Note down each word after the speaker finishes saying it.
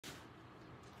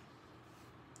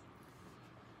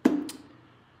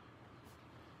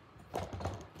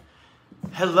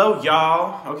Hello,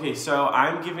 y'all. Okay, so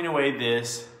I'm giving away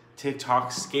this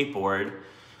TikTok skateboard.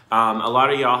 A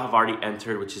lot of y'all have already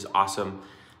entered, which is awesome.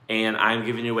 And I'm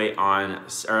giving it away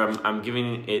I'm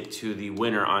giving it to the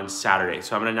winner on Saturday.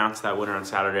 So I'm gonna announce that winner on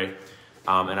Saturday,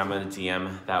 and I'm gonna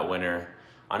DM that winner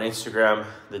on Instagram,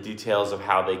 the details of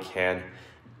how they can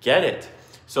get it.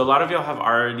 So a lot of y'all have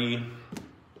already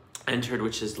entered,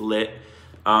 which is lit.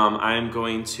 I'm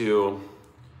going to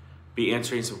be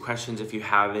answering some questions if you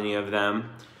have any of them.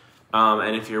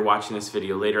 And if you're watching this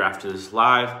video later after this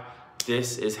live,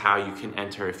 this is how you can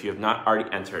enter if you have not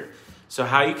already entered. So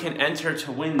how you can enter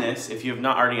to win this, if you have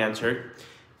not already entered,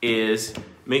 is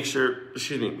make sure,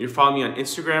 you're following me on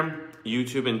Instagram,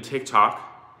 YouTube, and TikTok,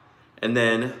 and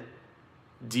then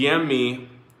DM me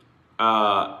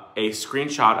a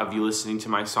screenshot of you listening to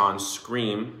my song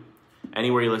Scream,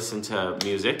 anywhere you listen to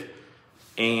music,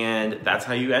 and that's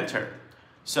how you enter.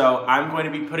 So I'm going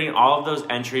to be putting all of those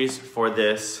entries for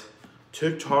this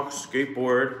TikTok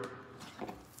skateboard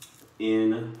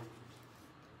into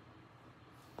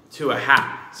a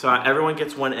hat. So everyone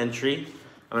gets one entry.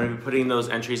 I'm going to be putting those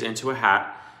entries into a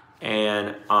hat,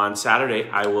 and on Saturday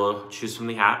I will choose from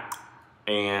the hat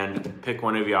and pick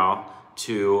one of y'all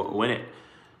to win it.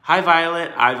 Hi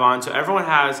Violet, Ivan. So everyone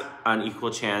has an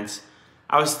equal chance.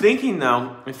 I was thinking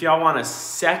though, if y'all want a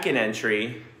second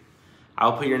entry,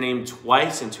 I'll put your name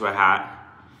twice into a hat.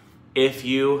 If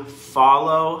you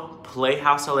follow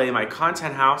Playhouse LA, my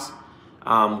content house,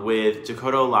 with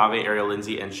Dakota Olave, Ariel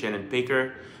Lindsay, and Shannon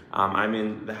Baker. I'm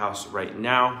in the house right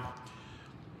now.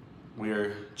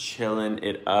 We're chilling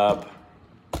it up.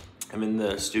 I'm in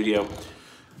the studio.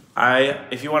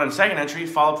 If you want a second entry,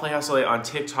 follow Playhouse LA on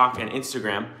TikTok and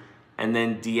Instagram, and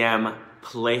then DM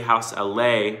Playhouse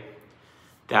LA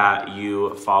that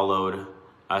you followed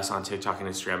us on TikTok and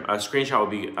Instagram. A screenshot would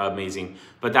be amazing,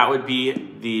 but that would be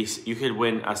you could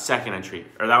win a second entry,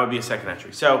 or that would be a second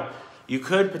entry. So you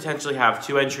could potentially have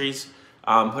two entries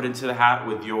put into the hat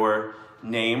with your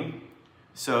name.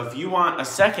 So if you want a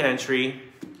second entry,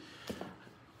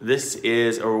 this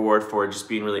is a reward for just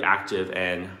being really active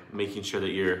and making sure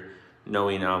that you're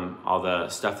knowing all the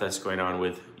stuff that's going on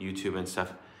with YouTube and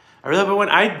stuff. I really hope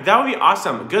that would be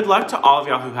awesome. Good luck to all of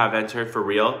y'all who have entered, for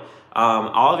real.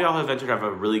 All of y'all who have entered have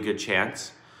a really good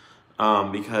chance,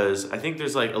 because I think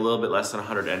there's like a little bit less than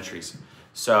 100 entries.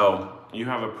 So you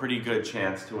have a pretty good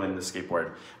chance to win the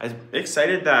skateboard. I'm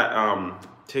excited that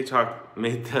TikTok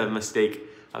made the mistake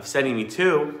of sending me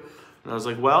two. And I was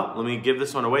like, well, let me give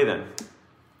this one away then.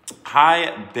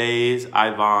 Hi, Baze,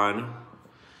 Ivan.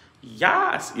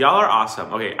 Yes, y'all are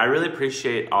awesome. Okay, I really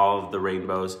appreciate all of the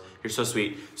rainbows. You're so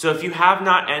sweet. So if you have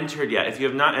not entered yet, if you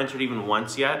have not entered even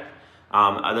once yet,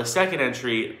 the second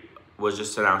entry was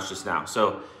just announced just now.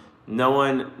 So no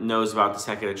one knows about the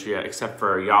second entry yet except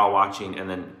for y'all watching, and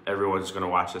then everyone's gonna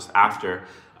watch this after.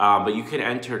 But you can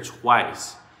enter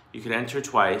twice. You can enter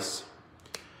twice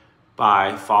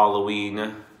by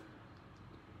following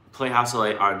Playhouse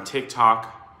LA on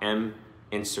TikTok and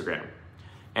Instagram.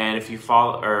 And if you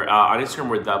follow, on Instagram,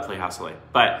 we're the Playhouse LA.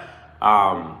 But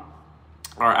our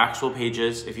actual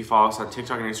pages, if you follow us on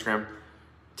TikTok and Instagram,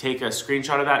 take a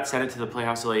screenshot of that, send it to the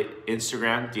Playhouse LA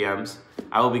Instagram DMs.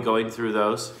 I will be going through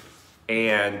those,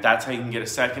 and that's how you can get a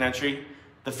second entry.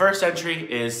 The first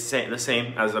entry is the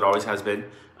same as it always has been,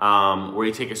 where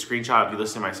you take a screenshot of you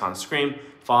listening to my song Scream,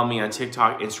 follow me on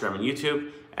TikTok, Instagram, and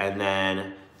YouTube, and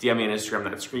then DM me on Instagram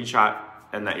that screenshot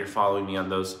and that you're following me on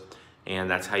those,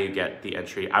 and that's how you get the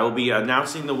entry. I will be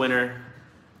announcing the winner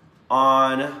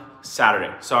on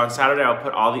Saturday. So on Saturday, I'll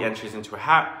put all the entries into a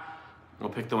hat. We'll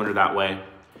pick the winner that way.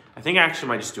 I think I actually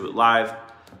might just do it live,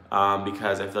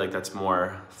 because I feel like that's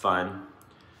more fun.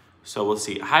 So we'll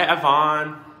see. Hi,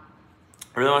 Yvonne.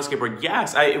 I really want to skateboard.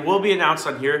 Yes, it will be announced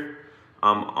on here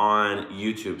on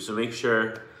YouTube. So make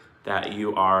sure that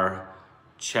you are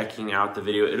checking out the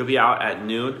video. It'll be out at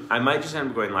noon. I might just end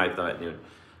up going live though at noon.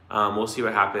 We'll see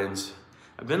what happens.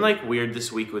 I've been like weird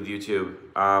this week with YouTube.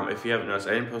 If you haven't noticed,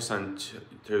 I didn't post on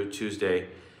through Tuesday,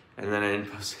 and then I didn't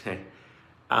post today.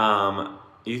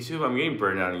 YouTube, I'm getting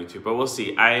burned out on YouTube, but we'll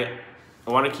see. I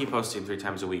want to keep posting 3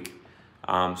 times a week.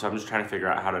 So I'm just trying to figure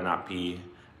out how to not be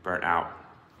burnt out.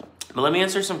 But let me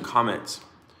answer some comments.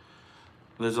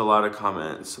 There's a lot of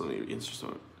comments. Let me answer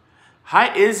some.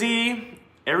 Hi, Izzy,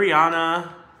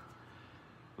 Ariana,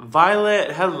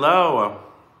 Violet, hello.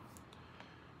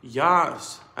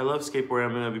 Yes, I love skateboarding.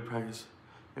 I'm gonna be practicing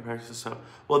stuff.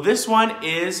 Well, this one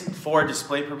is for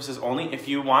display purposes only. If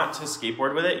you want to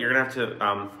skateboard with it, you're gonna have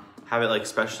to have it like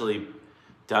specially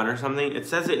done or something. It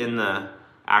says it in the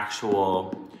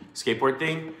actual skateboard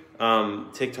thing.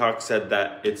 TikTok said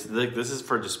that this is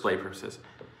for display purposes.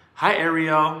 Hi,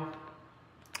 Ariel.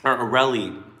 or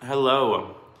Aurelie,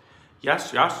 hello.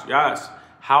 Yes, yes, yes.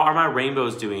 How are my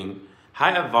rainbows doing?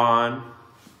 Hi, Yvonne.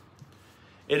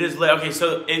 It is lit. Okay,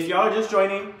 so if y'all are just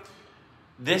joining,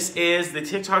 this is the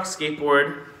TikTok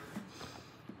skateboard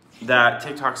that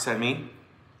TikTok sent me.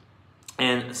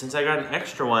 And since I got an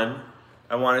extra one,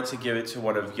 I wanted to give it to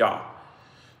one of y'all.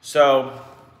 So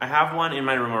I have one in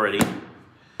my room already.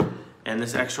 And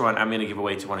this extra one I'm gonna give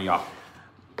away to one of y'all.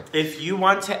 If you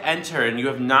want to enter and you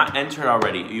have not entered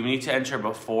already, you need to enter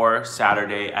before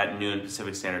Saturday at noon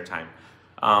Pacific Standard Time.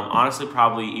 Honestly,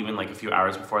 probably even like a few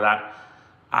hours before that.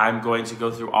 I'm going to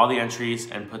go through all the entries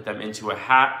and put them into a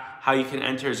hat. How you can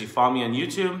enter is you follow me on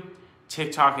YouTube,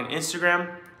 TikTok, and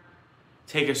Instagram.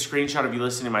 Take a screenshot of you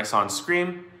listening to my song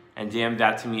Scream and DM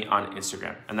that to me on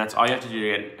Instagram. And that's all you have to do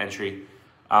to get entry.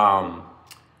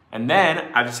 And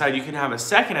then I've decided you can have a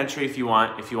second entry if you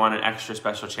want an extra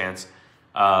special chance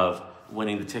of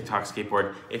winning the TikTok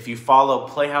skateboard. If you follow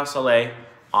Playhouse LA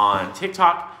on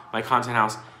TikTok, my content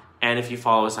house, and if you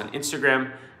follow us on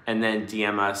Instagram and then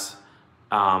DM us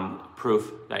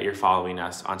proof that you're following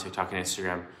us on TikTok and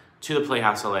Instagram to the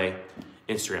Playhouse LA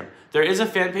Instagram. There is a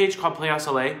fan page called Playhouse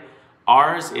LA.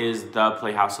 Ours is the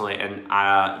Playhouse LA,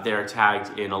 and they're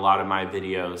tagged in a lot of my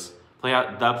videos.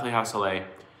 The Playhouse LA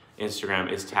Instagram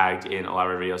is tagged in a lot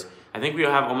of our videos. I think we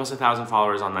have almost 1,000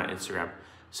 followers on that Instagram.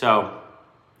 So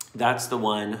that's the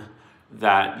one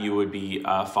that you would be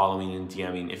following and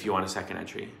DMing if you want a second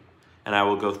entry. And I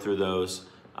will go through those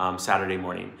Saturday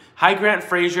morning. Hi, Grant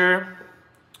Frazier.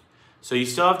 So you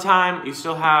still have time. You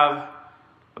still have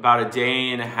about a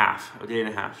day and a half.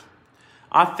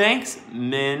 Thanks,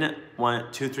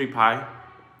 Min123 Pi.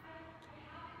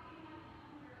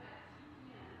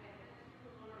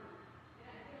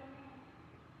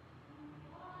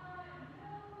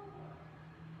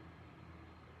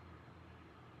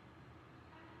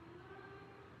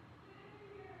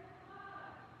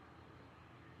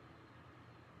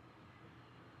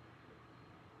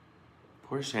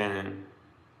 Poor Shannon.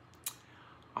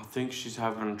 I think she's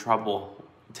having trouble.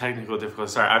 Technical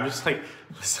difficulties. Sorry, I'm just like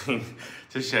listening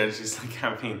to Shannon. She's like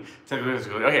having technical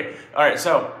difficulties. Okay, all right,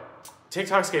 so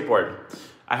TikTok skateboard.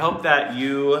 I hope that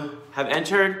you have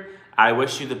entered. I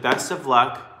wish you the best of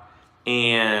luck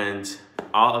and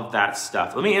all of that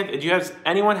stuff. Do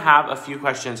anyone have a few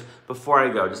questions before I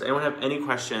go? Does anyone have any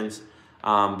questions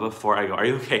before I go? Are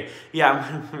you okay?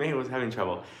 Yeah, May was having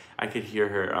trouble. I could hear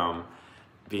her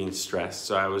being stressed,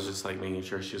 so I was just like making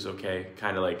sure she was okay,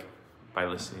 kind of like by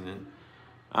listening in.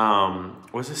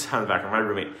 What's the sound in the background? My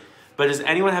roommate. But does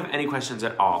anyone have any questions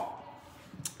at all?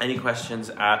 Any questions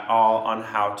at all on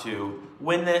how to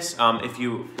win this? If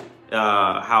you,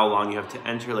 how long you have to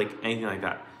enter, like anything like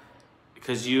that.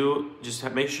 Because you just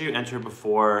make sure you enter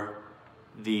before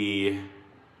the,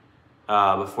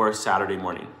 before Saturday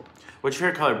morning. What's your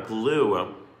hair color? Blue.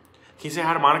 Can you say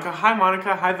hi to Monica? Hi,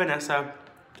 Monica. Hi, Vanessa.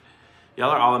 Y'all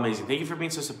are all amazing. Thank you for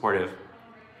being so supportive.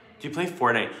 Do you play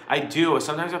Fortnite? I do.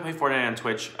 Sometimes I play Fortnite on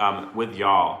Twitch with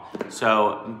y'all.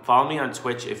 So follow me on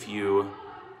Twitch if you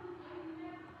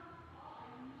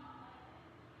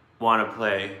want to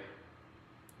play.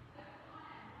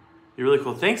 You're really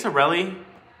cool. Thanks, Aurelie.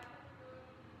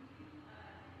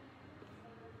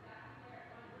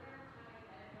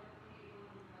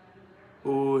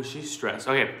 Ooh, she's stressed.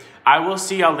 Okay, I will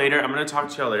see y'all later. I'm going to talk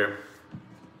to y'all later.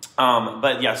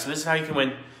 But yeah, so this is how you can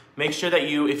win. Make sure that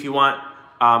you, if you want,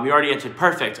 you already entered.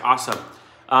 Perfect. Awesome.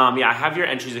 Yeah, I have your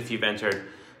entries if you've entered.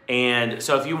 And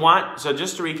so if you want, so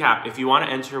just to recap, if you want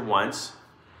to enter once,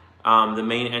 the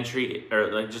main entry,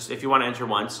 or like just if you want to enter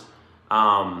once,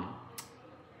 follow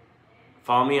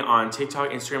me on TikTok,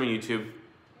 Instagram, and YouTube.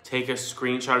 Take a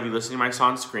screenshot of you listening to my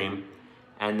song Scream,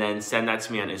 and then send that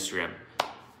to me on Instagram.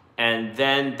 And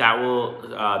then that will,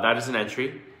 that is an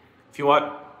entry. If you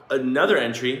want another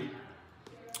entry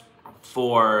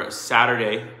for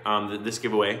Saturday, this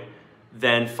giveaway,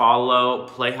 then follow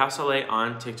Playhouse LA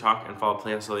on TikTok and follow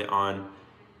Playhouse LA on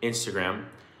Instagram,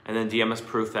 and then DM us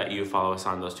proof that you follow us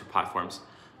on those two platforms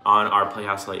on our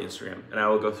Playhouse LA Instagram, and I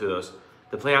will go through those.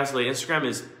 The Playhouse LA Instagram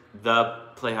is the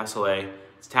Playhouse LA.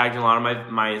 It's tagged in a lot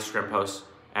of my Instagram posts,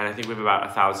 and I think we have about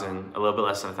 1,000, a little bit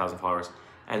less than 1,000 followers.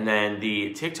 And then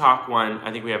the TikTok one,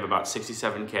 I think we have about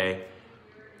 67K.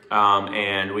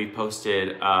 And we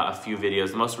posted a few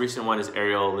videos. The most recent one is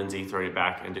Ariel, Lindsay throwing it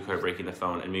back, and Dakota breaking the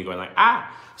phone, and me going like,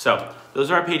 ah! So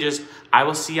those are our pages. I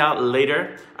will see y'all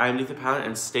later. I'm Piland,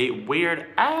 and stay weird.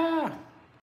 Ah!